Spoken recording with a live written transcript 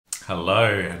Hello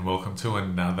and welcome to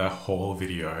another haul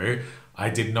video. I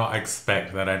did not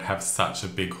expect that I'd have such a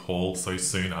big haul so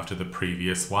soon after the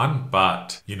previous one,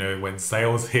 but you know, when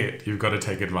sales hit, you've got to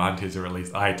take advantage, or at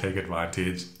least I take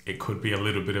advantage. It could be a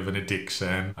little bit of an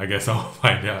addiction. I guess I'll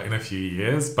find out in a few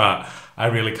years, but I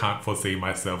really can't foresee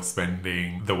myself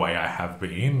spending the way I have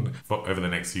been for over the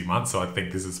next few months. So I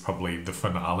think this is probably the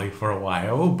finale for a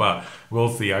while, but we'll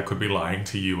see. I could be lying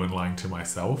to you and lying to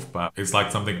myself, but it's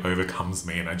like something overcomes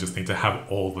me and I just need to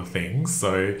have all the things.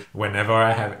 So whenever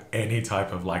I have any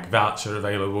type of like voucher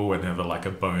available, whenever like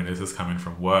a bonus is coming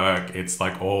from work, it's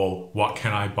like all what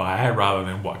can I buy rather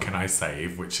than what can I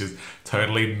save, which is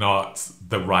totally not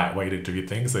the right way to do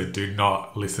things. So do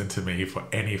not listen to me for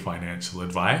any financial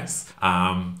advice.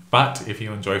 But if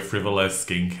you enjoy frivolous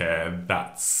skincare,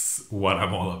 that's what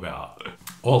I'm all about.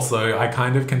 Also, I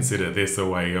kind of consider this a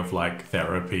way of like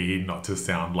therapy, not to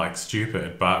sound like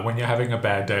stupid, but when you're having a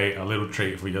bad day, a little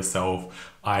treat for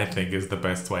yourself, I think is the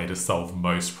best way to solve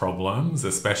most problems,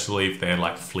 especially if they're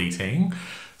like fleeting.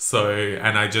 So,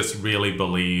 and I just really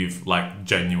believe, like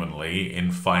genuinely,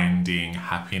 in finding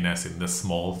happiness in the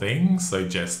small things. So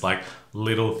just like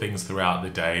little things throughout the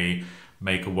day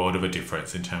make a world of a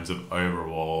difference in terms of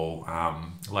overall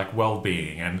like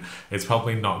well-being. And it's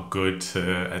probably not good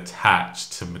to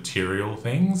attach to material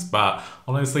things, but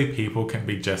honestly people can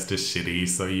be just as shitty,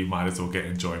 so you might as well get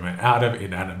enjoyment out of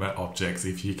inanimate objects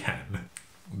if you can.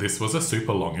 This was a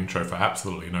super long intro for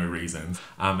absolutely no reason.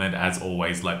 And as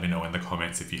always, let me know in the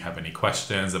comments if you have any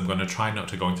questions. I'm going to try not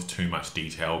to go into too much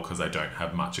detail because I don't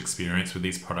have much experience with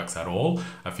these products at all.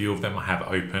 A few of them I have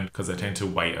opened because I tend to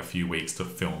wait a few weeks to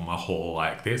film a haul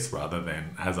like this rather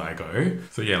than as I go.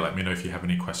 So yeah, let me know if you have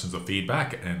any questions or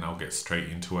feedback and I'll get straight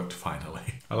into it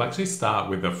finally. I'll actually start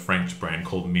with a French brand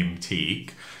called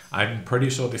Mimetique. I'm pretty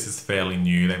sure this is fairly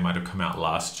new. They might have come out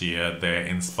last year. They're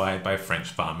inspired by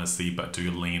French pharmacy, but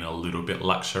do lean a little bit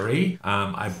luxury.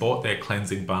 I bought their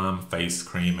cleansing balm, face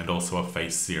cream, and also a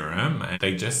face serum. And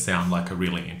they just sound like a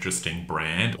really interesting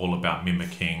brand, all about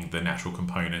mimicking the natural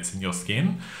components in your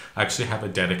skin. I actually have a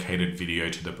dedicated video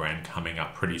to the brand coming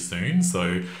up pretty soon.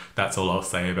 So that's all I'll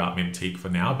say about Mimetique for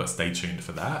now, but stay tuned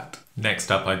for that.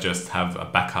 Next up, I just have a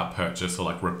backup purchase or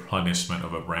like replenishment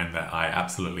of a brand that I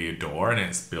absolutely adore, and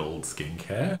it's Build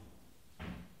Skincare.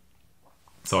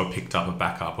 So I picked up a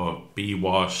backup of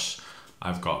B-Wash,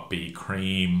 I've got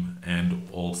B-Cream, and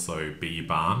also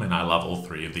B-Balm, and I love all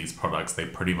three of these products. They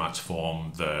pretty much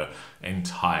form the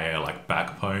entire like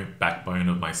backbone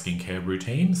of my skincare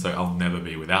routine, so I'll never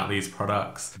be without these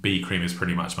products. B-Cream is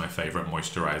pretty much my favorite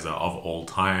moisturizer of all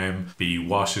time.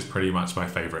 B-Wash is pretty much my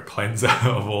favorite cleanser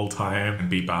of all time, and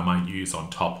B-Balm I use on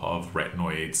top of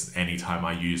retinoids anytime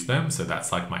I use them, so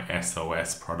that's like my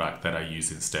SOS product that I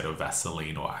use instead of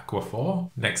Vaseline or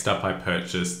Aquaphor. Next up, I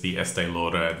purchased the Estee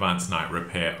Lauder Advanced Night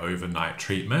Repair Overnight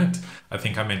Treatment. I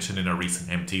think I mentioned in a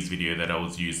recent empties video that I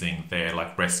was using their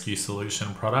like rescue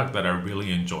solution product that I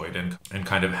really enjoyed and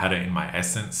kind of had it in my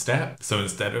essence step. So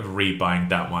instead of rebuying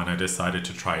that one, I decided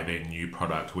to try their new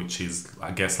product, which is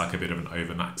I guess like a bit of an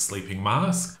overnight sleeping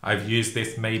mask. I've used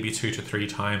this maybe 2 to 3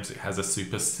 times. It has a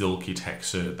super silky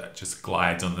texture that just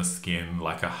glides on the skin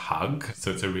like a hug.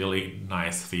 So it's a really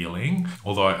nice feeling.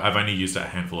 Although I've only used it a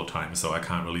handful of times, so I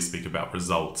can't really speak about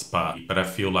results, but I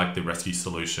feel like the rescue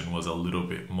solution was a little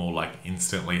bit more like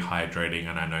instantly hydrating,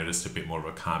 and I noticed a bit more of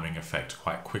a calming effect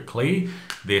quite quickly.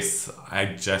 This, I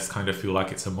just kind of feel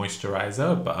like it's a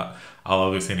moisturizer, but I'll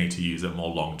obviously need to use it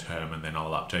more long term, and then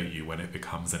I'll update you when it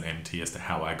becomes an empty as to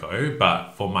how I go.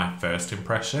 But for my first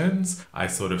impressions, I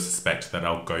sort of suspect that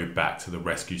I'll go back to the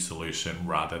rescue solution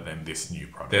rather than this new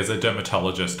product. There's a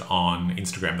dermatologist on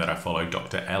Instagram that I follow,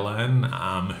 Dr. Ellen,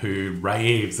 who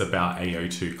raves about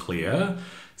AO2 Clear.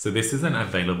 So this isn't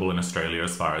available in Australia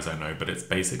as far as I know, but it's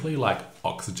basically like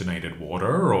oxygenated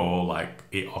water, or like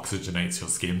it oxygenates your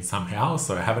skin somehow.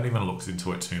 So I haven't even looked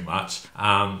into it too much.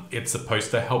 It's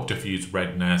supposed to help diffuse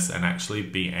redness and actually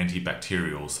be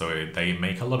antibacterial. So they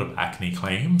make a lot of acne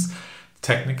claims.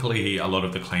 Technically, a lot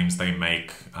of the claims they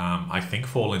make, I think,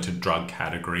 fall into drug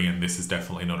category, and this is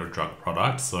definitely not a drug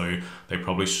product, so they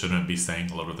probably shouldn't be saying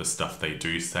a lot of the stuff they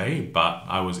do say, but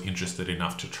I was interested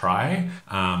enough to try.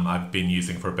 I've been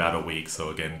using for about a week, so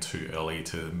again, too early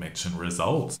to mention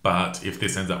results, but if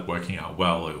this ends up working out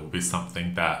well, it will be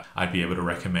something that I'd be able to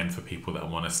recommend for people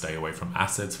that want to stay away from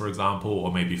acids, for example,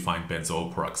 or maybe find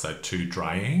benzoyl peroxide too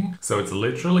drying. So it's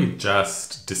literally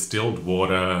just distilled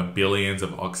water, billions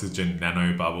of oxygen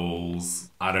nanobubbles.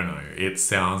 I don't know, it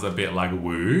sounds a bit like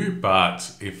woo,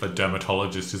 but if a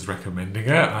dermatologist is recommending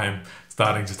it, I'm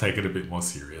starting to take it a bit more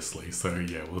seriously. So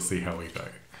yeah, we'll see how we go.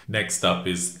 Next up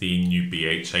is the new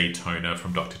BHA toner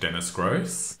from Dr. Dennis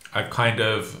Gross. I've kind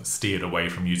of steered away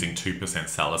from using 2%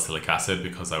 salicylic acid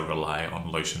because I rely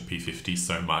on Lotion P50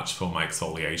 so much for my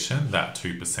exfoliation that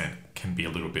 2% can be a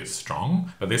little bit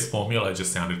strong. But this formula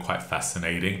just sounded quite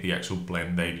fascinating. The actual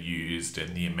blend they've used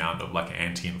and the amount of like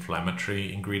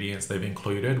anti-inflammatory ingredients they've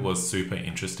included was super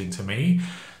interesting to me.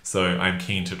 So I'm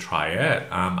keen to try it.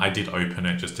 I did open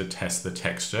it just to test the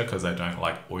texture because I don't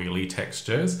like oily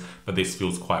textures, but this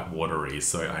feels quite watery,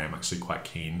 so I am actually quite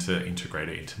keen to integrate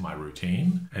it into my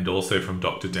routine. And also from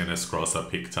Dr. Dennis Gross, I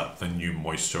picked up the new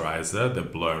moisturizer, the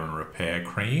Blur and Repair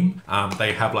Cream.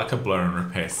 They have like a Blur and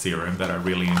Repair serum that I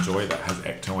really enjoy that has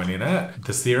ectoin in it.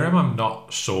 The serum, I'm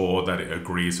not sure that it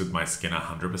agrees with my skin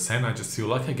 100%. I just feel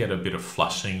like I get a bit of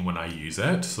flushing when I use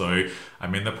it. So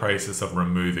I'm in the process of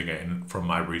removing it from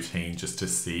my routine just to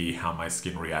see how my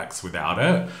skin reacts without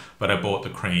it. But I bought the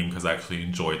cream because I actually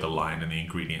enjoyed the line and the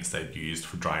ingredients they've used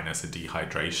for dryness and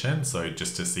dehydration. So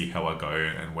just to see how I go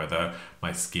and whether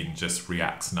my skin just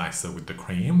reacts nicer with the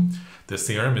cream. The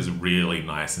serum is really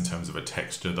nice in terms of a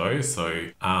texture though. So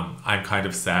I'm kind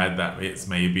of sad that it's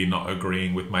maybe not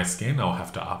agreeing with my skin. I'll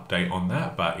have to update on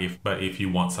that. But if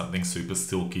you want something super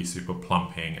silky, super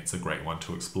plumping, it's a great one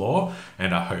to explore.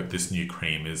 And I hope this new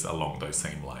cream is along those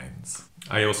same lines.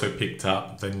 I also picked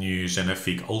up the new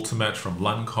Genifique Ultimate from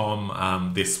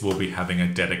Lancome. This will be having a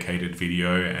dedicated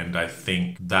video and I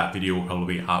think that video will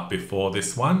probably be up before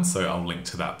this one, so I'll link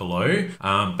to that below.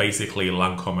 Basically,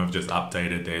 Lancome have just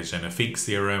updated their Genifique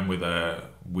serum with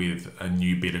a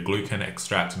new beta-glucan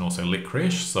extract and also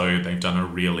licorice, so they've done a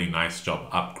really nice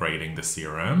job upgrading the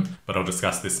serum, but I'll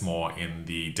discuss this more in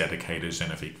the dedicated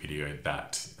Genifique video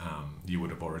that you would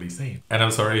have already seen. And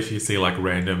I'm sorry if you see like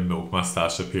random milk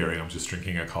mustache appearing. I'm just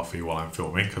drinking a coffee while I'm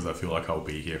filming because I feel like I'll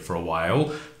be here for a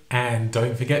while. And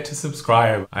don't forget to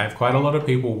subscribe. I have quite a lot of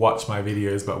people watch my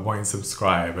videos but won't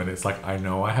subscribe, and it's like, I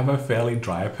know I have a fairly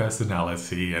dry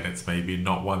personality and it's maybe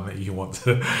not one that you want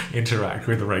to interact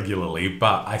with regularly,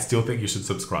 but I still think you should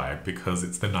subscribe because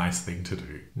it's the nice thing to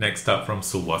do. Next up from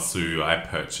Sulwhasso, I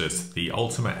purchased the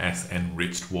Ultimate S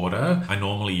Enriched water. I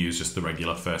normally use just the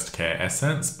regular First Care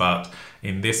essence, but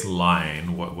in this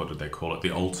line, what did they call it? The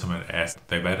Ultimate S,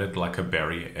 they've added like a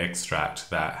berry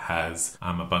extract that has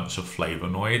a bunch of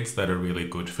flavonoids that are really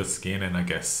good for skin and I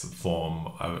guess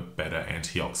form a better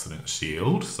antioxidant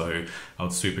shield. So I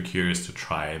was super curious to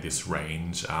try this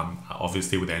range.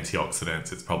 Obviously with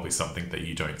antioxidants, it's probably something that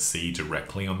you don't see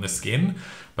directly on the skin,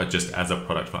 but just as a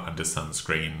product for under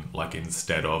sunscreen, like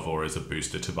instead of or as a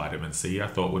booster to vitamin C, I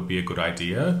thought would be a good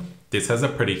idea. This has a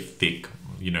pretty thick,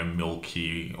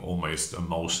 milky, almost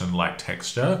emulsion-like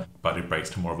texture, but it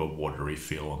breaks to more of a watery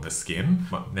feel on the skin.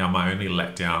 Now, my only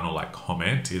letdown or like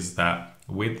comment is that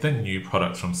with the new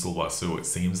products from Sulwhasso, it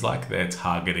seems like they're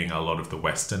targeting a lot of the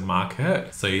Western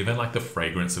market. So even like the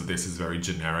fragrance of this is very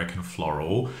generic and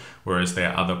floral, whereas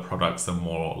their other products are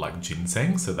more like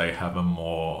ginseng. So they have a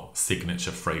more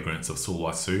signature fragrance of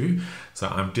Sulwhasso. So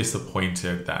I'm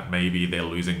disappointed that maybe they're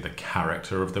losing the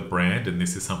character of the brand, and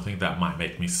this is something that might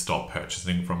make me stop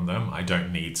purchasing from them. I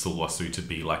don't need Sulwhasso to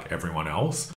be like everyone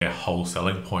else. Their whole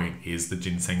selling point is the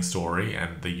ginseng story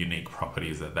and the unique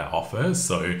properties that that offers.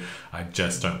 So I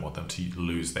just don't want them to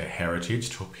lose their heritage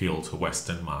to appeal to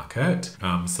Western market.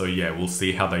 So yeah, we'll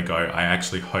see how they go. I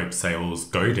actually hope sales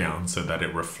go down so that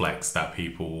it reflects that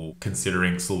people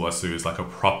considering Sulwhasso as like a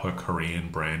proper Korean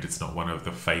brand. It's not one of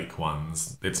the fake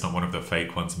ones. It's not one of the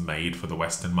fake ones made for the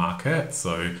Western market.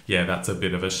 So yeah, that's a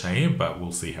bit of a shame, but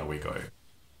we'll see how we go.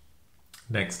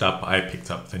 Next up, I picked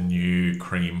up the new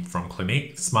cream from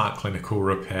Clinique, Smart Clinical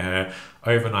Repair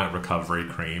Overnight Recovery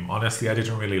Cream. Honestly, I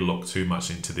didn't really look too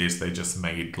much into this. They just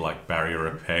made like barrier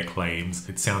repair claims.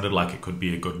 It sounded like it could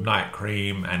be a good night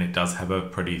cream, and it does have a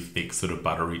pretty thick sort of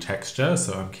buttery texture.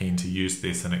 So I'm keen to use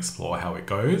this and explore how it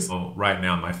goes. Well, right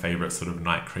now, my favorite sort of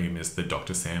night cream is the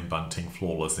Dr. Sam Bunting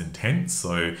Flawless Intense.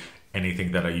 So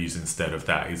anything that I use instead of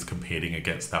that is competing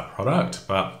against that product,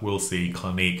 but we'll see.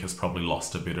 Clinique has probably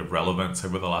lost a bit of relevance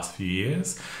over the last few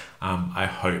years. I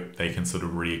hope they can sort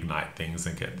of reignite things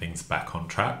and get things back on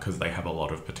track because they have a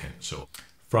lot of potential.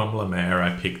 From La Mer, I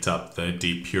picked up the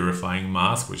Deep Purifying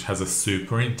Mask, which has a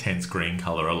super intense green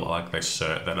color, a lot like this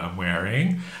shirt that I'm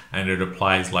wearing, and it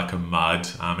applies like a mud.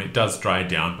 It does dry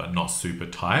down, but not super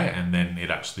tight, and then it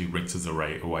actually rinses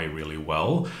away really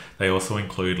well. They also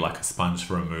include like a sponge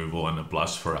for removal and a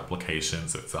blush for application,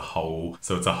 so it's a whole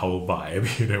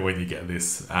vibe, when you get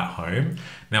this at home.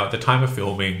 Now, at the time of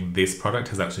filming, this product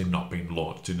has actually not been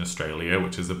launched in Australia,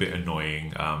 which is a bit annoying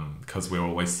because we're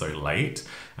always so late.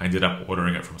 I ended up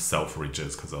ordering it it from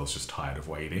Selfridges because I was just tired of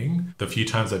waiting. The few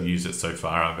times I've used it so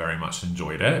far, I've very much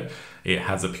enjoyed it. It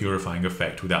has a purifying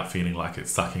effect without feeling like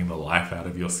it's sucking the life out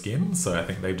of your skin. So I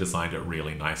think they've designed it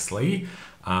really nicely.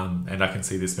 And I can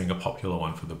see this being a popular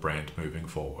one for the brand moving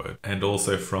forward. And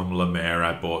also from La Mer,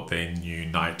 I bought their new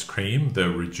night cream, the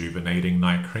Rejuvenating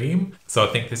night cream. So I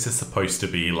think this is supposed to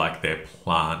be like their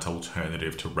plant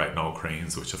alternative to retinol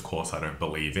creams, which of course I don't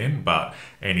believe in, but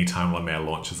anytime La Mer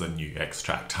launches a new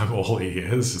extract, I'm all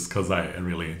ears just because I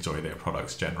really enjoy their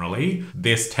products generally.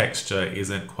 This texture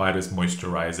isn't quite as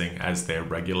moisturizing as their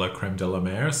regular creme de la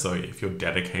mer, so if you're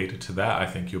dedicated to that, I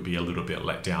think you'll be a little bit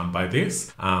let down by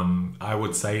this. I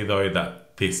would say though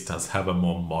that this does have a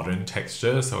more modern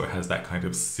texture, so it has that kind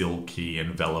of silky,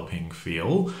 enveloping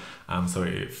feel. So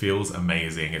it feels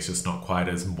amazing. It's just not quite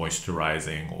as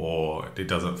moisturizing, or it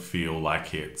doesn't feel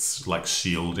like it's like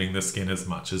shielding the skin as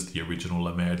much as the original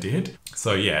La Mer did.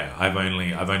 So yeah, I've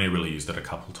only really used it a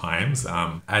couple times.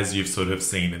 As you've sort of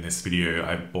seen in this video,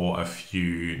 I bought a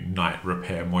few night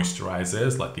repair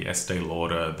moisturizers like the Estee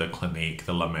Lauder, the Clinique,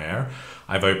 the La Mer.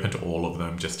 I've opened all of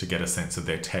them just to get a sense of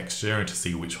their texture and to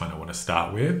see which one I want to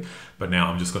start with. But now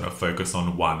I'm just going to focus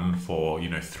on one for,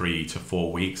 3 to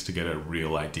 4 weeks to get a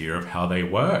real idea of how they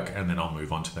work, and then I'll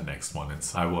move on to the next one. And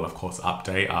so I will of course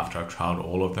update after I've trialed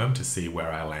all of them to see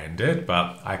where I landed,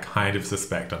 but I kind of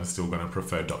suspect I'm still going to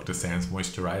prefer Dr. Sands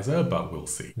moisturizer, but we'll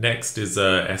see. Next is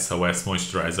a SOS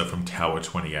moisturizer from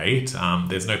Tower28.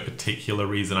 There's no particular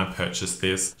reason I purchased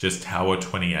this, just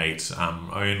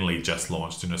Tower28 only just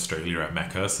launched in Australia at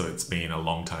Mecca, so it's been a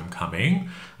long time coming.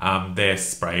 Their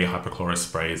spray, hypochlorous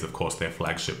spray, is of course their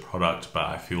flagship product, but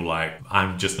I feel like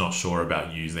I'm just not sure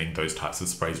about using those types of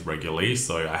sprays regularly,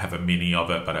 so I have a mini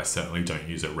of it, but I certainly don't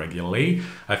use it regularly.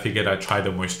 I figured I'd try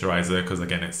the moisturizer because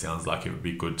again, it sounds like it would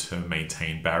be good to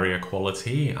maintain barrier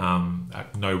quality.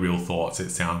 No real thoughts, it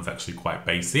sounds actually quite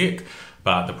basic,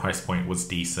 but the price point was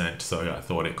decent, so I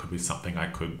thought it could be something I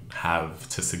could have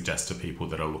to suggest to people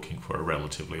that are looking for a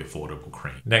relatively affordable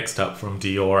cream. Next up from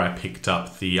Dior, I picked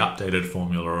up the updated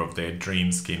formula of their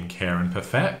Dreamskin Care and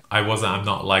Perfect. I'm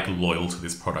not like loyal to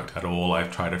this product at all.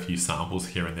 I've tried a few samples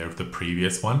here and there of the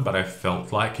previous one, but I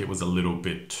felt like it was a little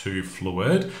bit too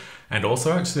fluid and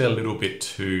also actually a little bit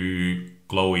too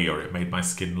glowy, or it made my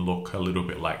skin look a little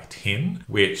bit like tin,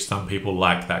 which some people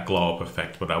like that glow up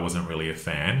effect, but I wasn't really a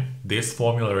fan. This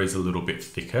formula is a little bit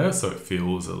thicker, so it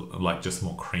feels like just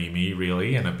more creamy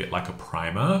really, and a bit like a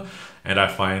primer. And I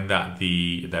find that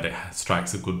that it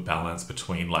strikes a good balance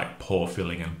between like pore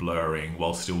filling and blurring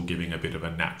while still giving a bit of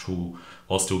a natural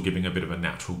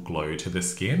glow to the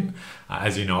skin.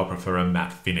 As you know, I prefer a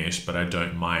matte finish, but I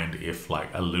don't mind if like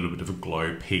a little bit of a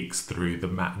glow peeks through the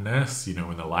matteness,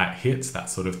 when the light hits, that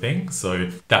sort of thing.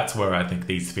 So that's where I think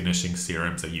these finishing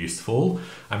serums are useful.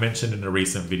 I mentioned in a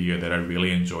recent video that I really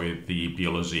enjoyed the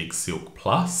Biologique Silk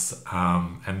Plus,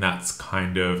 and that's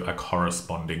kind of a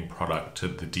corresponding product to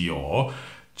the Dior.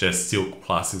 Just Silk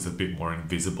Plus is a bit more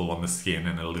invisible on the skin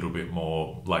and a little bit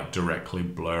more like directly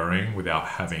blurring without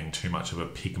having too much of a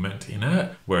pigment in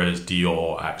it, whereas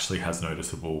Dior actually has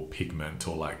noticeable pigment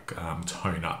or like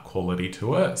tone up quality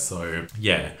to it. So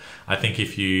yeah, I think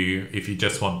if you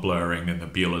just want blurring, then the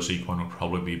Biologique one will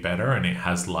probably be better, and it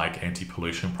has like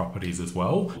anti-pollution properties as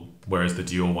well, whereas the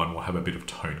Dior one will have a bit of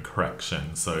tone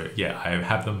correction. So yeah, I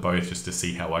have them both just to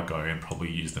see how I go and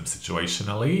probably use them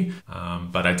situationally,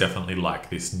 but I definitely like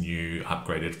this new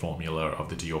upgraded formula of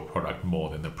the Dior product more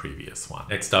than the previous one.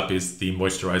 Next up is the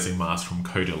moisturizing mask from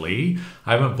Caudal.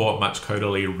 I haven't bought much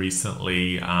Caudal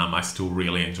recently. I still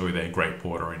really enjoy their grape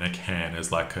water in a can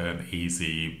as like an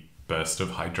easy burst of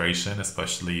hydration,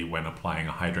 especially when applying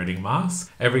a hydrating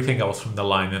mask. Everything else from the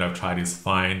line that I've tried is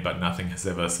fine, but nothing has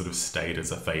ever sort of stayed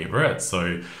as a favorite.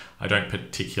 So I don't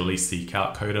particularly seek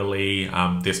out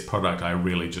Caudal. This product I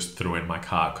really just threw in my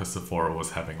cart because Sephora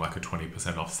was having like a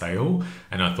 20% off sale,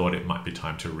 and I thought it might be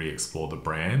time to re-explore the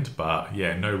brand. But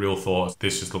yeah, no real thoughts.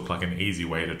 This just looked like an easy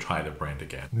way to try the brand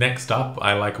again. Next up,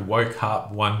 I woke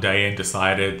up one day and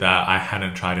decided that I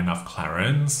hadn't tried enough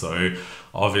Clarins. So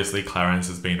obviously Clarins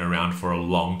has been around for a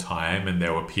long time, and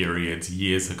there were periods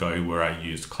years ago where I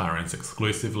used Clarins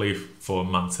exclusively for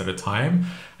months at a time,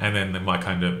 and then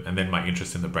my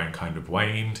interest in the brand kind of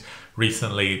waned.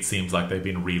 Recently, it seems like they've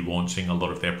been relaunching a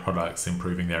lot of their products,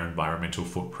 improving their environmental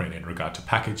footprint in regard to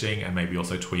packaging, and maybe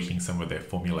also tweaking some of their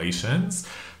formulations.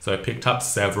 So I picked up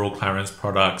several Clarins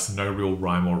products, no real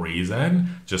rhyme or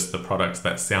reason, just the products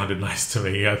that sounded nice to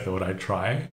me, I thought I'd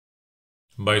try.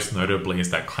 Most notably is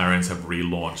that Clarins have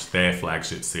relaunched their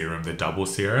flagship serum, the Double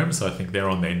Serum, so I think they're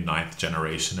on their 9th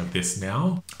generation of this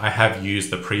now. I have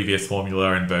used the previous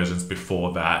formula and versions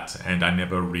before that, and I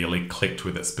never really clicked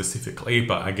with it specifically,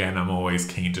 but again, I'm always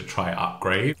keen to try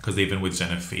upgrade, because even with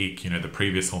Genifique, you know, the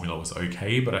previous formula was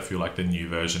okay, but I feel like the new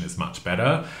version is much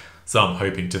better. So I'm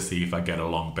hoping to see if I get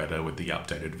along better with the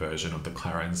updated version of the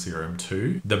Clarins serum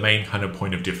too. The main kind of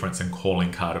point of difference and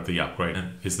calling card of the upgrade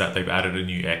is that they've added a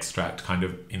new extract kind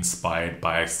of inspired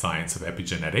by science of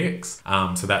epigenetics.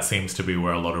 So that seems to be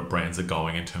where a lot of brands are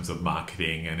going in terms of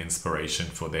marketing and inspiration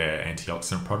for their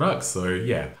antioxidant products. So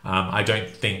yeah, I don't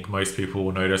think most people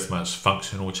will notice much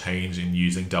functional change in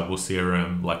using double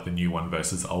serum like the new one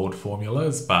versus old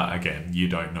formulas. But again, you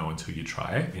don't know until you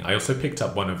try. I also picked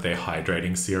up one of their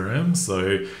hydrating serums.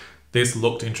 So this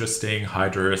looked interesting,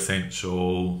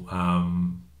 Hydro-Essentiel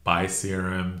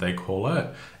bi-serum, they call it.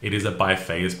 It is a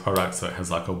biphase product, so it has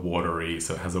like a watery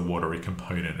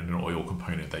component and an oil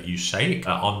component that you shake.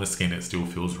 On the skin, it still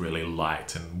feels really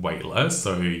light and weightless,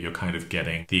 so you're kind of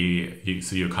getting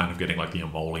like the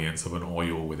emollients of an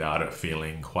oil without it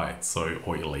feeling quite so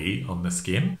oily on the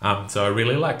skin. So I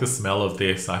really like the smell of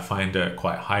this. I find it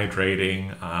quite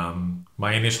hydrating.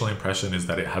 My initial impression is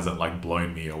that it hasn't like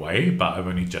blown me away, but I've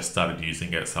only just started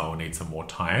using it, so I'll need some more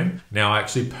time. Now, I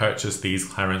actually purchased these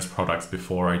Clarins products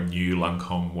before I knew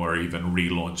Lancome were even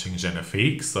relaunching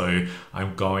Genifique, so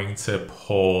I'm going to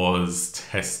pause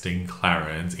testing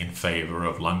Clarins in favor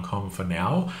of Lancome for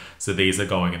now. So these are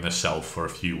going in the shelf for a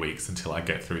few weeks until I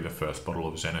get through the first bottle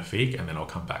of Genifique, and then I'll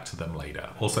come back to them later.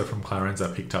 Also from Clarins,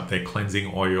 I picked up their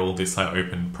cleansing oil. This I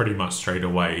opened pretty much straight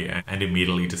away and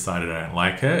immediately decided I don't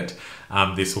like it.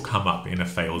 This will come up in a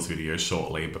fails video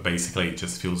shortly, but basically it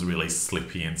just feels really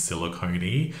slippy and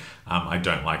silicone-y. I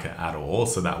don't like it at all,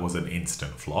 so that was an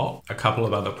instant flop. A couple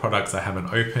of other products I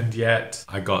haven't opened yet.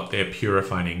 I got their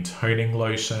Purifying toning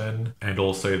lotion and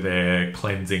also their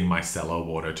cleansing micellar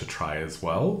water to try as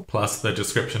well. Plus the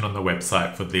description on the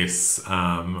website for this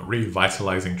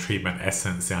revitalizing treatment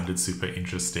essence sounded super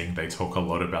interesting. They talk a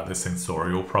lot about the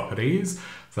sensorial properties.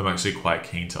 So I'm actually quite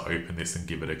keen to open this and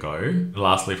give it a go.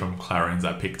 Lastly, from Clarins,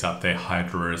 I picked up their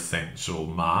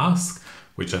Hydro-Essentiel mask,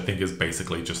 which I think is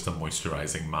basically just a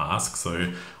moisturizing mask.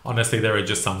 So honestly, there are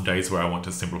just some days where I want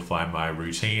to simplify my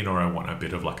routine or I want a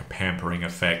bit of like a pampering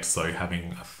effect. So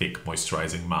having a thick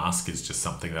moisturizing mask is just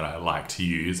something that I like to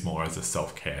use more as a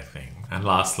self-care thing. And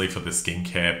lastly, for the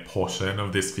skincare portion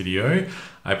of this video,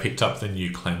 I picked up the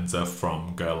new cleanser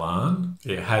from Guerlain.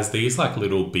 It has these like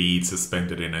little beads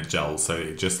suspended in a gel, so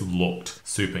it just looked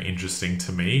super interesting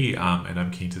to me, and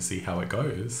I'm keen to see how it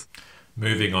goes.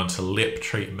 Moving on to lip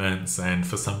treatments, and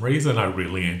for some reason I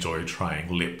really enjoy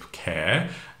trying lip care,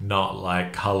 not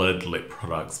like colored lip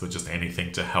products, but just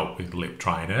anything to help with lip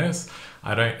dryness.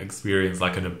 I don't experience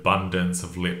like an abundance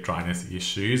of lip dryness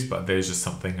issues, but there's just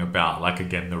something about like,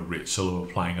 again, the ritual of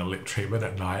applying a lip treatment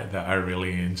at night that I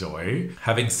really enjoy.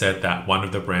 Having said that, one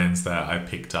of the brands that I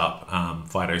picked up,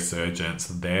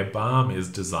 Phytosurgence, their balm is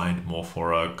designed more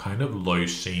for a kind of low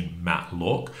sheen matte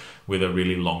look with a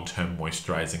really long-term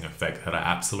moisturizing effect that I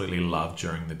absolutely love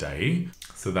during the day.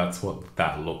 So that's what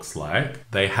that looks like.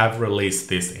 They have released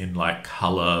this in like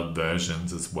color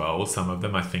versions as well. Some of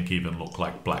them I think even look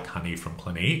like Black Honey from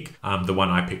Clinique. The one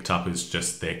I picked up is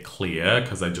just their clear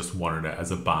because I just wanted it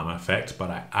as a balm effect, but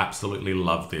I absolutely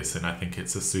love this and I think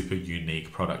it's a super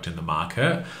unique product in the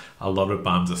market. A lot of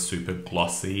balms are super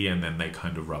glossy and then they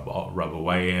kind of rub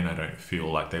away and I don't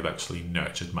feel like they've actually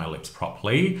nurtured my lips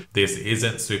properly. This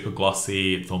isn't super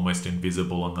glossy. It's almost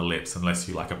invisible on the lips unless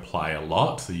you like apply a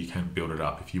lot, so you can build it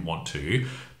up if you want to,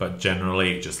 but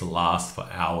generally it just lasts for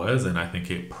hours and I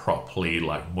think it properly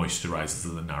like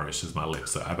moisturizes and nourishes my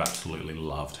lips, so I've absolutely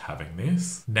loved having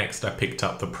this. Next, I picked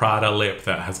up the Prada lip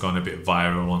that has gone a bit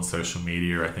viral on social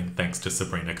media, I think thanks to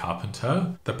Sabrina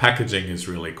Carpenter. The packaging is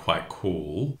really quite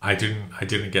cool. I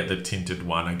didn't get the tinted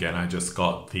one, again I just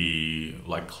got the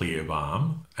like clear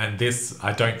balm. And this,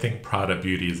 I don't think Prada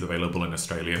Beauty is available in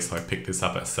Australia, so I picked this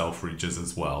up at Selfridges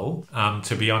as well.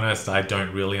 To be honest, I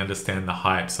don't really understand the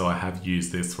hype, so I have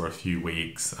used this for a few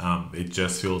weeks. It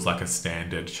just feels like a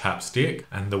standard chapstick,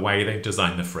 and the way they've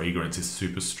designed the fragrance is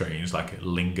super strange. Like it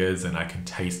lingers and I can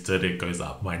taste it, it goes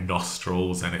up my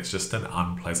nostrils, and it's just an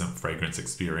unpleasant fragrance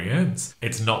experience.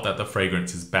 It's not that the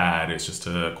fragrance is bad, it's just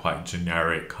a quite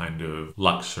generic kind of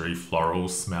luxury floral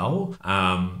smell.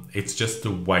 It's just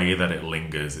the way that it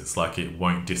lingers. It's like it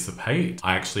won't dissipate.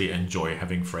 I actually enjoy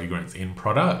having fragrance in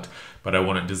product, but I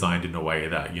want it designed in a way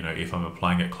that, you know, if I'm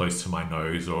applying it close to my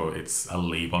nose or it's a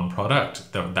leave-on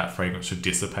product, that fragrance should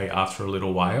dissipate after a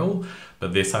little while.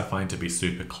 But this I find to be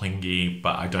super clingy,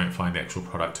 but I don't find the actual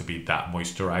product to be that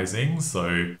moisturizing.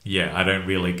 So yeah, I don't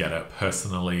really get it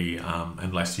personally,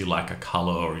 unless you like a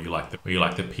color or you like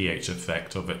the pH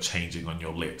effect of it changing on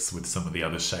your lips with some of the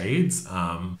other shades.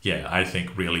 Yeah, I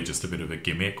think really just a bit of a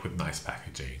gimmick with nice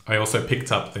packaging. I also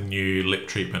picked up the new lip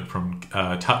treatment from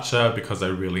Tatcha because I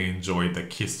really enjoyed the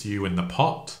Kiss You in the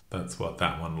pot. That's what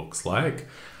that one looks like.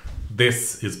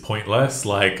 This is pointless.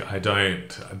 Like, I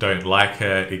don't like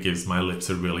it. It gives my lips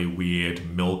a really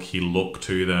weird milky look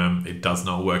to them. It does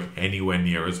not work anywhere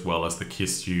near as well as the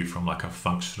Kiss You from like a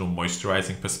functional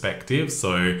moisturizing perspective.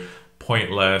 So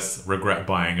pointless, regret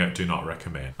buying it, do not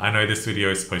recommend. I know this video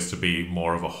is supposed to be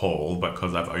more of a haul, but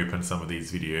because I've opened some of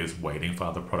these videos waiting for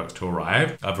other products to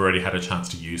arrive, I've already had a chance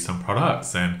to use some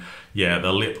products, and yeah,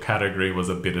 the lip category was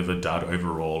a bit of a dud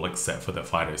overall, except for the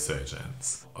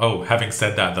Phytosurgeons. Oh, having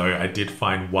said that though, I did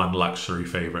find one luxury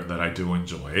favorite that I do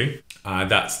enjoy.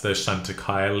 That's the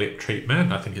Chantecaille lip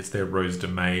treatment. I think it's their Rose de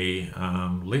May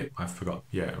lip. I forgot.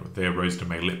 Yeah, their Rose de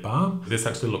May lip balm. This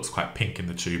actually looks quite pink in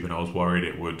the tube, and I was worried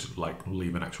it would like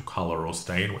leave an actual color or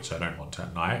stain, which I don't want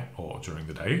at night or during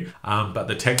the day. But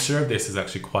the texture of this is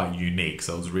actually quite unique,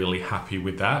 so I was really happy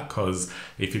with that, because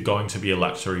if you're going to be a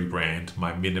luxury brand,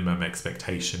 my minimum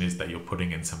expectation is that you're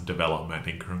putting in some development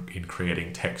in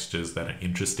creating textures that are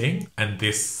interesting. And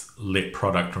this lip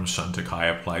product from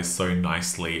Chantecaille applies so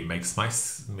nicely. It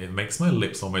makes my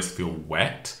lips almost feel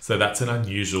wet. So that's an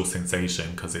unusual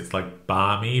sensation because it's like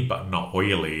balmy but not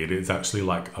oily. It is actually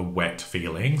like a wet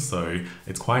feeling. So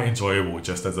it's quite enjoyable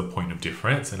just as a point of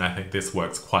difference. And I think this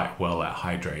works quite well at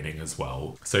hydrating as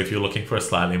well. So if you're looking for a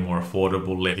slightly more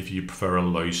affordable lip, if you prefer a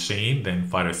low sheen, then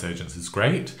Phytosurgeons is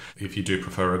great. If you do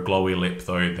prefer a glowy lip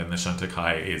though, then the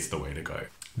Chantecaille is the way to go.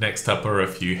 Next up are a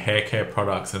few hair care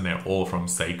products, and they're all from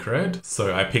Sacred.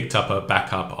 So I picked up a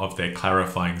backup of their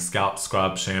Clarifying Scalp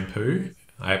Scrub Shampoo.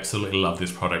 I absolutely love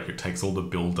this product. It takes all the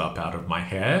build-up out of my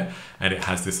hair, and it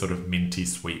has this sort of minty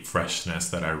sweet freshness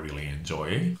that I really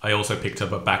enjoy. I also picked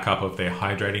up a backup of their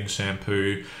hydrating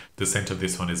shampoo. The scent of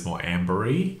this one is more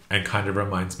ambery and kind of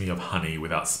reminds me of honey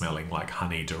without smelling like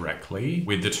honey directly.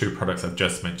 With the two products I've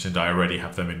just mentioned, I already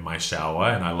have them in my shower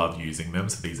and I love using them,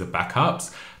 so these are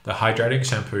backups. The hydrating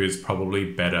shampoo is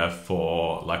probably better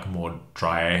for like more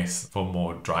dry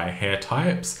hair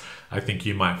types. I think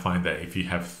you might find that if you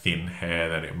have thin hair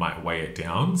that it might weigh it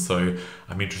down. So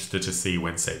I'm interested to see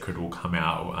when Sacred will come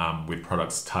out with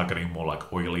products targeting more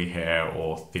like oily hair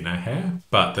or thinner hair.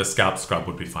 But the scalp scrub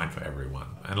would be fine for everyone.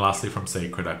 And lastly from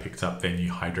Sacred, I picked up their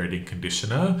new hydrating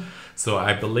conditioner. So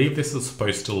I believe this was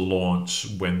supposed to launch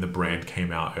when the brand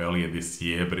came out earlier this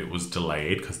year, but it was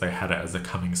delayed because they had it as a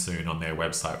coming soon on their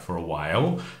website for a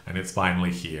while, and it's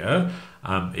finally here.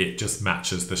 It just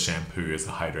matches the shampoo as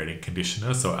a hydrating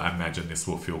conditioner, so I imagine this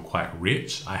will feel quite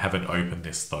rich. I haven't opened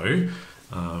this though,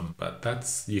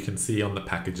 but you can see on the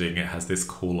packaging it has this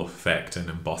cool effect and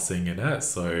embossing in it.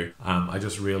 So I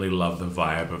just really love the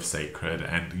vibe of Sacred,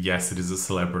 and yes, it is a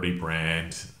celebrity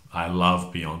brand. I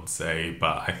love Beyonce,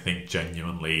 but I think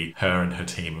genuinely her and her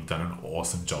team have done an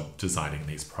awesome job designing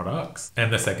these products.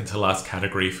 And the second to last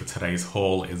category for today's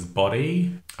haul is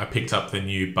body. I picked up the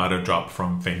new Butter Drop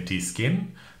from Fenty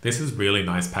Skin. This is really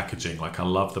nice packaging. Like, I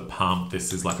love the pump.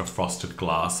 This is like a frosted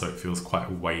glass, so it feels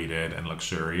quite weighted and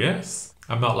luxurious.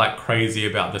 I'm not like crazy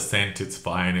about the scent. It's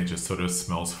fine. It just sort of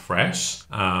smells fresh.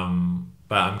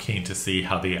 But I'm keen to see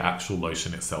how the actual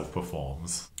lotion itself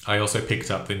performs. I also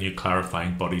picked up the new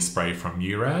Clarifying Body Spray from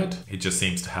Murad. It just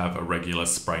seems to have a regular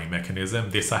spray mechanism.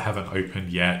 This I haven't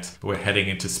opened yet, but we're heading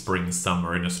into spring,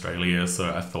 summer in Australia, so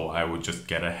I thought I would just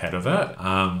get ahead of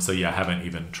it. So yeah, I haven't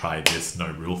even tried this,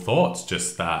 no real thoughts,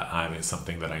 just that it's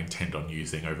something that I intend on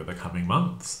using over the coming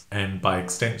months. And by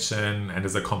extension, and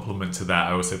as a complement to that,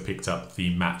 I also picked up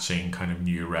the matching kind of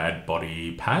Murad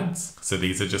body pads. So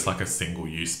these are just like a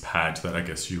single-use pad that I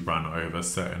guess you run over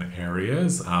certain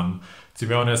areas. To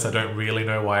be honest, I don't really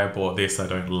know why I bought this. I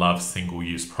don't love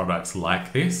single-use products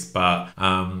like this, but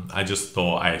I just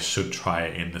thought I should try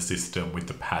it in the system with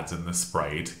the pads and the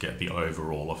spray to get the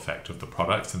overall effect of the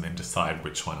products and then decide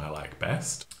which one I like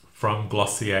best. From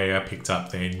Glossier, I picked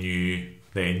up their new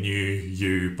their new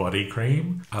You body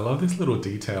cream. I love this little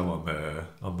detail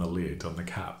on the lid, on the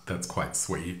cap. That's quite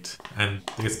sweet. And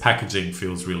this packaging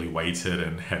feels really weighted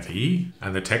and heavy.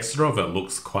 And the texture of it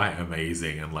looks quite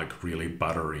amazing and like really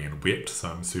buttery and whipped. So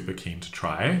I'm super keen to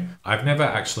try. I've never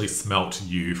actually smelt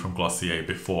You from Glossier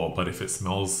before, but if it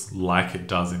smells like it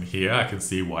does in here, I can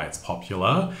see why it's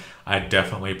popular. I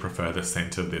definitely prefer the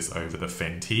scent of this over the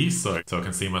Fenty, so I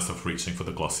can see myself reaching for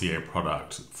the Glossier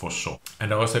product for sure.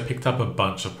 And I also picked up a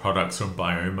bunch of products from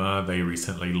Bioma. They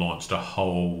recently launched a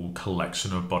whole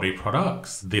collection of body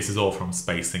products. This is all from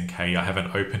Space NK. I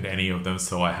haven't opened any of them,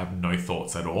 so I have no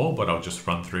thoughts at all, but I'll just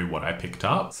run through what I picked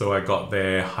up. So I got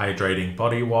their hydrating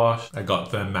body wash. I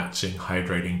got the matching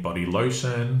hydrating body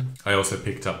lotion. I also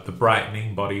picked up the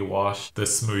brightening body wash, the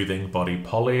smoothing body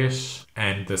polish,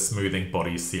 and the smoothing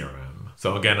body serum.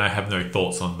 So again, I have no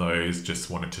thoughts on those, just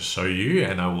wanted to show you,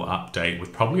 and I will update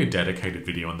with probably a dedicated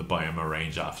video on the Bioma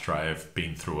range after I've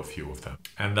been through a few of them.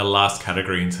 And the last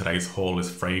category in today's haul is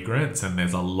fragrance, and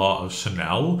there's a lot of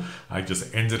Chanel. I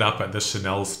just ended up at the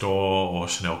Chanel store or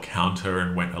Chanel counter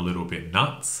and went a little bit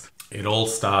nuts. It all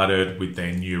started with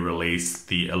their new release,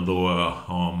 the Allure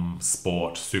Homme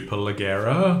Sport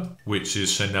Superleggera, which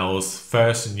is Chanel's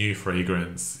first new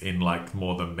fragrance in like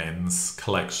more the men's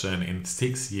collection in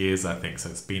 6 years, I think. So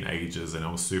it's been ages, and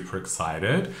I was super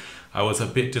excited. I was a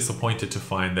bit disappointed to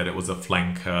find that it was a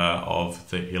flanker of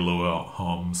the Allure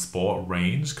Homme Sport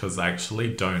range, because I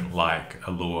actually don't like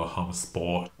Allure Homme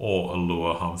Sport or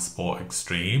Allure Homme Sport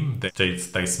Extreme. They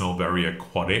smell very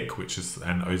aquatic, which is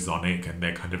an ozonic, and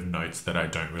they're kind of notes that I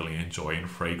don't really enjoy in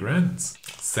fragrance.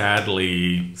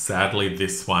 Sadly,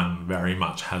 this one very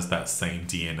much has that same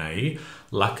DNA.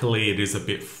 Luckily, it is a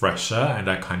bit fresher,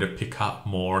 and I kind of pick up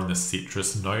more on the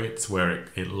citrus notes where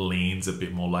it leans a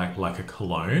bit more like a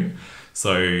cologne.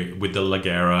 So with the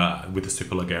Leggera, with the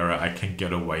Superleggera, I can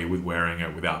get away with wearing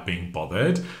it without being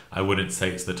bothered. I wouldn't say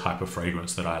it's the type of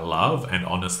fragrance that I love, and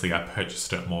honestly, I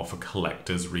purchased it more for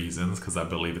collector's reasons because I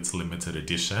believe it's limited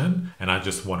edition, and I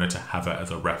just wanted to have it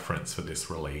as a reference for this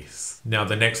release. Now,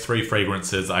 the next 3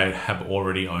 fragrances I have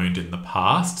already owned in the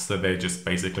past, so they're just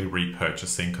basically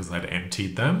repurchasing because I'd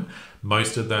emptied them.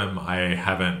 Most of them I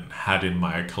haven't had in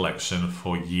my collection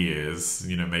for years,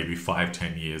 you know, maybe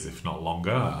 5-10 years, if not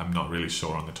longer. I'm not really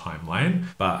sure on the timeline,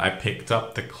 but I picked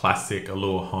up the classic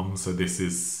Allure Homme, so this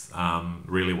is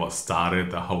really what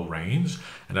started the whole range.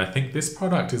 And I think this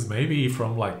product is maybe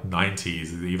from like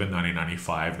 90s, even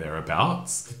 1995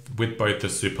 thereabouts, with both the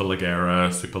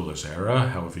Superleggera,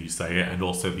 however you say it, and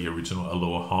also the original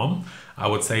Allure Homme. I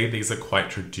would say these are quite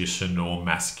traditional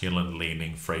masculine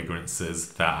leaning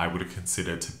fragrances that I would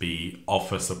consider to be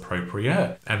office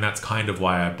appropriate. And that's kind of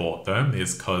why I bought them,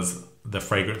 is because the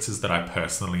fragrances that I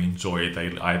personally enjoy,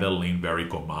 they either lean very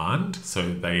gourmand,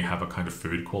 so they have a kind of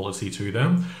food quality to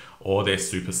them, or they're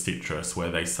super citrus,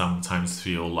 where they sometimes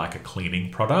feel like a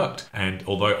cleaning product. And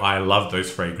although I love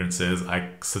those fragrances, I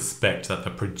suspect that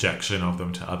the projection of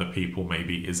them to other people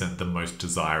maybe isn't the most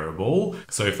desirable.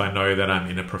 So if I know that I'm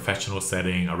in a professional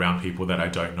setting around people that I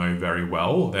don't know very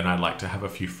well, then I'd like to have a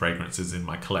few fragrances in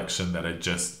my collection that are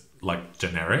just like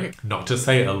generic. Not to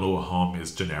say Allure Homme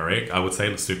is generic. I would say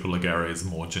the Superleggera is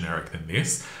more generic than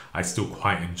this. I still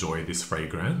quite enjoy this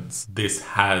fragrance. This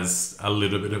has a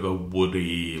little bit of a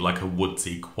woody, like a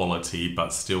woodsy quality,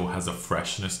 but still has a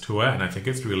freshness to it. And I think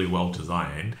it's really well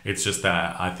designed. It's just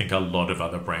that I think a lot of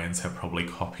other brands have probably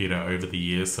copied it over the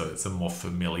years, so it's a more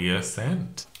familiar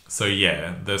scent. So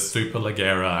yeah, the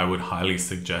Superleggera I would highly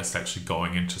suggest actually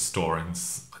going into store and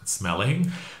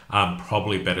smelling.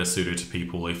 Probably better suited to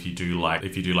people if you do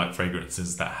like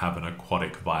fragrances that have an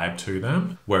aquatic vibe to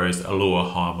them. Whereas Allure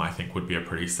Homme, I think, would be a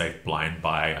pretty safe blind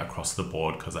buy across the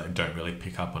board because I don't really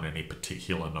pick up on any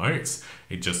particular notes.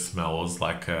 It just smells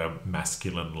like a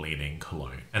masculine leaning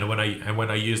cologne. And when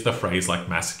I use the phrase like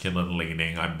masculine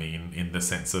leaning, I mean in the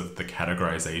sense of the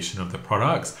categorization of the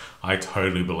products. I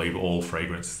totally believe all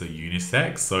fragrances are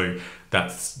unisex. So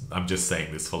I'm just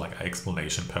saying this for like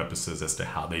explanation purposes as to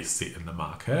how they sit in the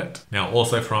market. Now,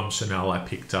 also from Chanel, I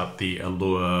picked up the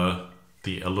Allure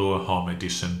Homme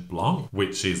Edition Blanc,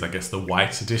 which is, I guess, the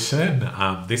white edition.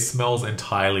 This smells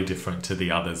entirely different to the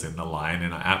others in the line,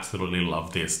 and I absolutely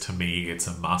love this. To me, it's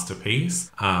a masterpiece.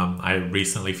 I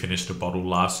recently finished a bottle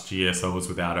last year, so I was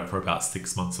without it for about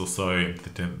 6 months or so,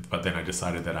 but then I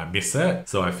decided that I miss it.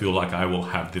 So I feel like I will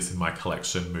have this in my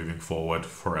collection moving forward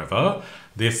forever.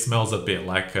 This smells a bit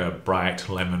like a bright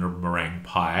lemon meringue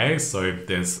pie. So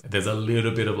there's a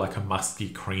little bit of like a musky,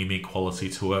 creamy quality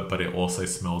to it, but it also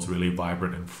smells really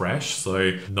vibrant and fresh.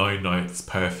 So no notes,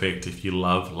 perfect. If you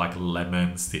love like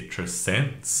lemon citrus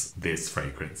scents, this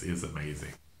fragrance is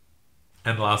amazing.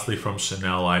 And lastly, from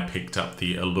Chanel, I picked up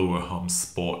the Allure Homme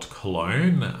Sport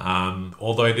Cologne.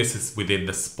 Although this is within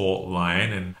the sport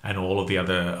line, and all of the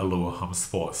other Allure Homme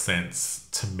Sport scents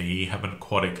to me have an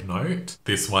aquatic note,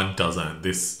 this one doesn't.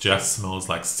 This just smells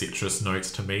like citrus notes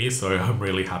to me, so I'm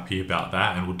really happy about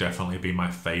that, and will definitely be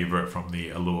my favorite from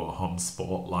the Allure Homme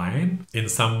Sport line. In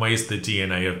some ways, the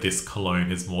DNA of this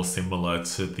cologne is more similar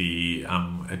to the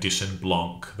Edition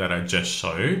Blanc that I just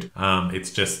showed.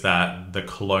 It's just that the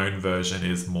cologne version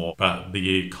is more, but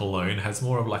the cologne has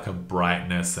more of like a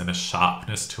brightness and a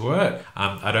sharpness to it.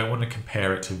 I don't want to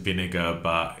compare it to vinegar,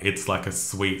 but it's like a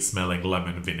sweet smelling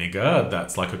lemon vinegar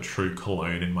that's like a true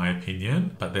cologne in my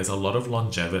opinion. But there's a lot of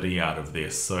longevity out of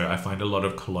this, so I find a lot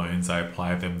of colognes, I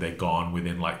apply them, they're gone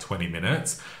within like 20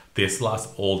 minutes. This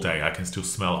lasts all day. I can still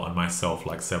smell it on myself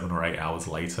like 7 or 8 hours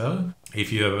later.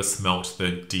 If you ever smelt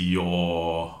the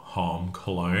Dior Homme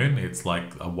cologne, it's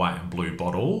like a white and blue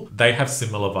bottle. They have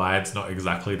similar vibes, not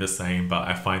exactly the same, but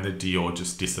I find the Dior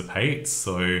just dissipates,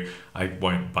 so I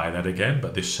won't buy that again.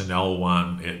 But this Chanel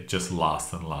one, it just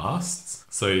lasts and lasts.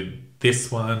 So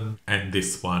this one and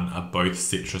this one are both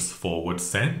citrus forward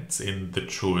scents in the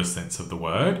truest sense of the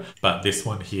word, but this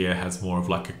one here has more of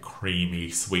like a creamy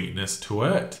sweetness to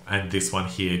it, and this one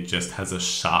here just has a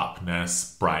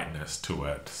sharpness, brightness to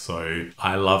it. So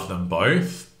I love them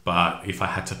both, but if I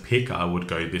had to pick, I would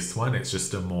go this one. It's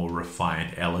just a more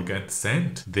refined, elegant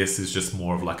scent. This is just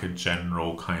more of like a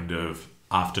general kind of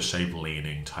aftershave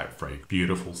leaning type fragrance.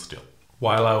 Beautiful still.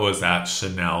 While I was at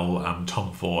Chanel,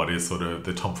 Tom Ford is sort of,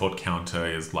 the Tom Ford counter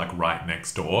is like right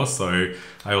next door. So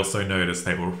I also noticed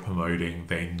they were promoting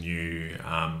their new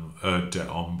Eau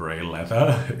d'Ombre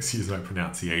leather, excuse my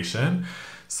pronunciation.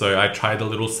 So I tried a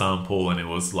little sample and it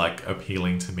was like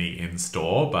appealing to me in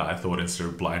store, but I thought instead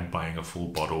of buying a full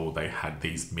bottle, they had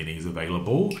these minis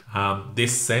available.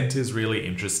 This scent is really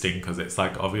interesting because it's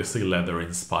like obviously leather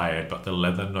inspired, but the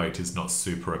leather note is not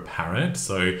super apparent.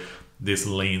 So this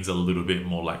leans a little bit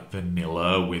more like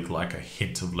vanilla with like a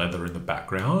hint of leather in the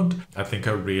background. I think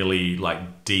a really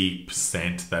like deep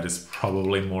scent that is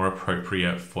probably more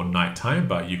appropriate for nighttime,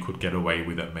 but you could get away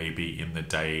with it maybe in the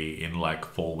day in like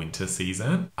fall winter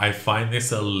season. I find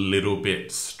this a little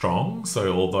bit strong.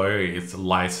 So although it's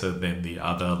lighter than the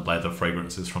other leather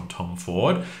fragrances from Tom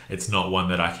Ford, it's not one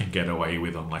that I can get away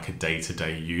with on like a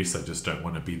day-to-day use. I just don't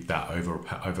want to be that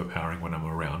overpowering when I'm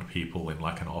around people in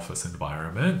like an office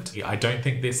environment. I don't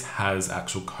think this has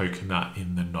actual coconut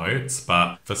in the notes,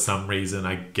 but for some reason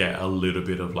I get a little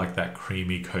bit of like that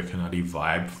creamy coconutty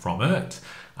vibe from it.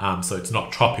 So it's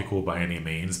not tropical by any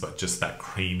means, but just that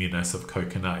creaminess of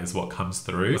coconut is what comes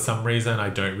through. For some reason, I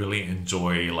don't really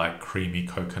enjoy like creamy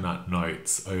coconut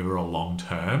notes over a long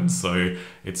term. So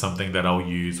it's something that I'll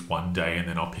use one day and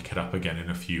then I'll pick it up again in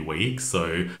a few weeks.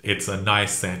 So it's a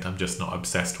nice scent. I'm just not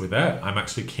obsessed with it. I'm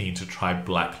actually keen to try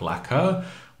Black Lacquer,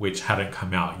 which hadn't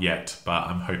come out yet, but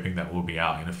I'm hoping that will be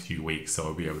out in a few weeks, so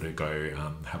I'll be able to go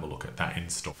have a look at that in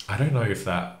store. I don't know if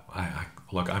that,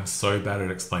 look, I'm so bad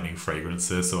at explaining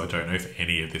fragrances, so I don't know if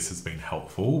any of this has been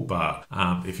helpful, but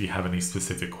if you have any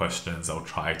specific questions, I'll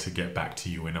try to get back to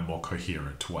you in a more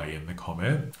coherent way in the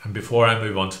comment. And before I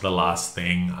move on to the last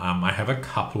thing, I have a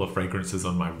couple of fragrances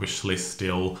on my wish list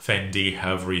still. Fendi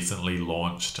have recently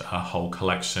launched a whole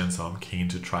collection, so I'm keen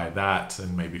to try that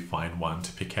and maybe find one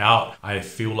to pick out. I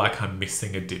feel like I'm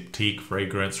missing a diptyque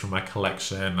fragrance from my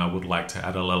collection. I would like to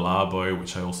add a Le Labo,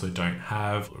 which I also don't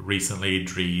have. Recently,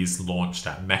 Dries launched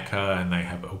at Mecca and they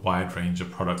have a wide range of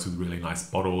products with really nice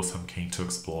bottles, so I'm keen to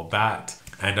explore that.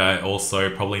 And I also,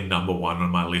 probably number one on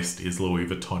my list is Louis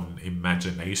Vuitton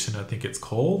Imagination, I think it's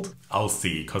called. I'll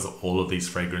see, because all of these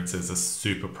fragrances are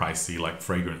super pricey, like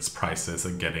fragrance prices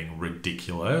are getting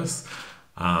ridiculous.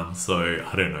 So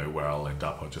I don't know where I'll end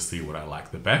up. I'll just see what I like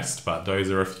the best, but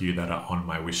those are a few that are on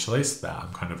my wish list that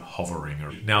I'm kind of hovering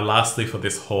around. Now lastly for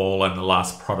this haul, and the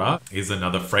last product is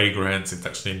another fragrance. It's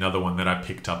actually another one that I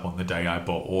picked up on the day I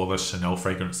bought all the Chanel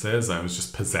fragrances. I was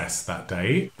just possessed that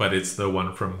day, but it's the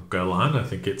one from Guerlain. I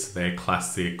think it's their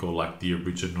classic, or like the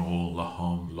original Le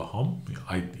Homme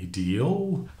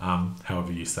Ideal,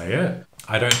 however you say it.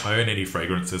 I don't own any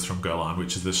fragrances from Guerlain,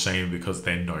 which is a shame because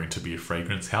they're known to be a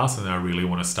fragrance house and I really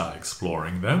want to start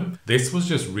exploring them. This was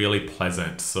just really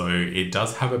pleasant. So it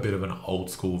does have a bit of an old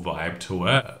school vibe to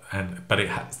it, but it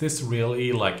has this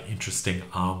really like interesting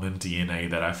almond DNA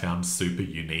that I found super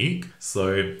unique.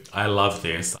 So I love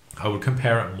this. I would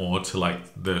compare it more to like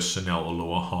the Chanel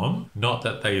Allure Homme. Not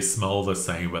that they smell the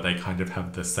same, but they kind of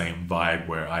have the same vibe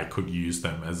where I could use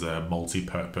them as a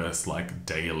multi-purpose, like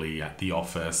daily at the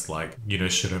office, like, you know,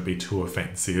 shouldn't be too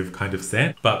offensive kind of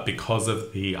scent. But because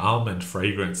of the almond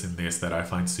fragrance in this that I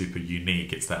find super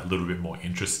unique, it's that little bit more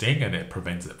interesting and it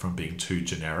prevents it from being too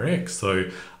generic. So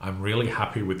I'm really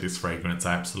happy with this fragrance.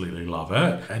 I absolutely love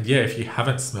it. And yeah, if you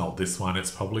haven't smelled this one,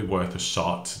 it's probably worth a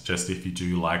shot, just if you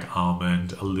do like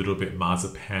almond, a little bit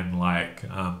marzipan-like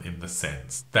in the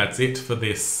sense. That's it for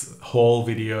this haul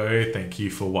video. Thank you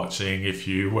for watching if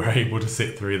you were able to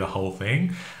sit through the whole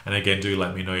thing. And again, do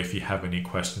let me know if you have any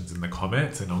questions in the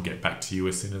comments and I'll get back to you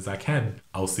as soon as I can.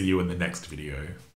 I'll see you in the next video.